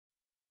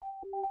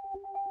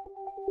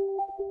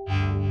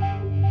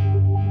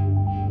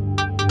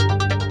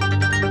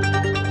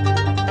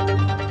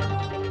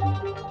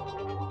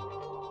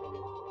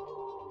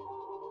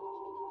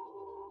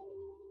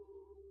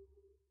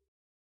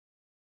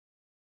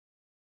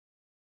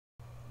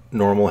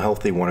Normal,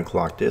 healthy 1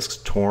 o'clock discs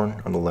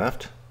torn on the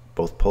left,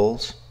 both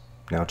poles,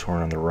 now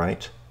torn on the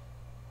right.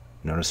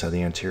 Notice how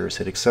the anteriors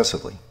hit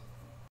excessively.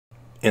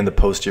 And the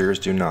posteriors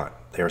do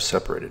not. They are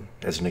separated,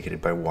 as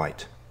indicated by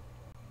white.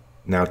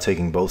 Now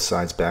taking both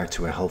sides back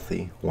to a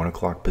healthy 1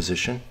 o'clock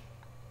position,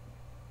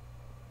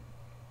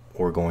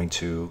 we're going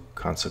to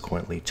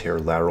consequently tear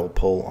lateral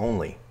pole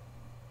only.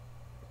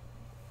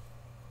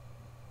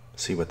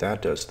 See what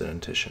that does to the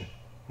dentition,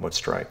 what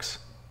strikes.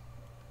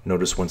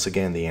 Notice once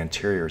again the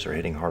anteriors are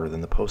hitting harder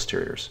than the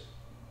posteriors.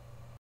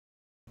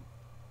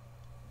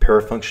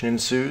 Parafunction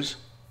ensues.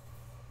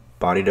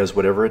 Body does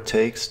whatever it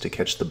takes to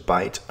catch the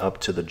bite up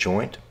to the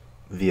joint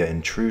via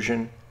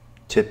intrusion,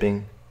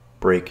 tipping,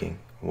 breaking,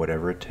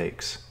 whatever it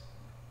takes.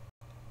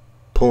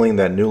 Pulling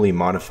that newly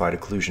modified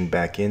occlusion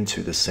back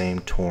into the same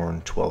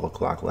torn 12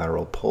 o'clock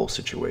lateral pole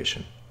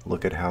situation.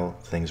 Look at how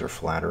things are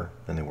flatter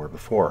than they were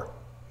before,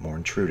 more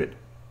intruded.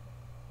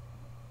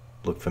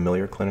 Look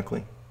familiar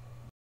clinically?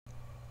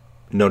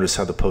 Notice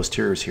how the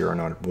posteriors here are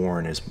not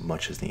worn as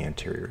much as the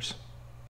anteriors.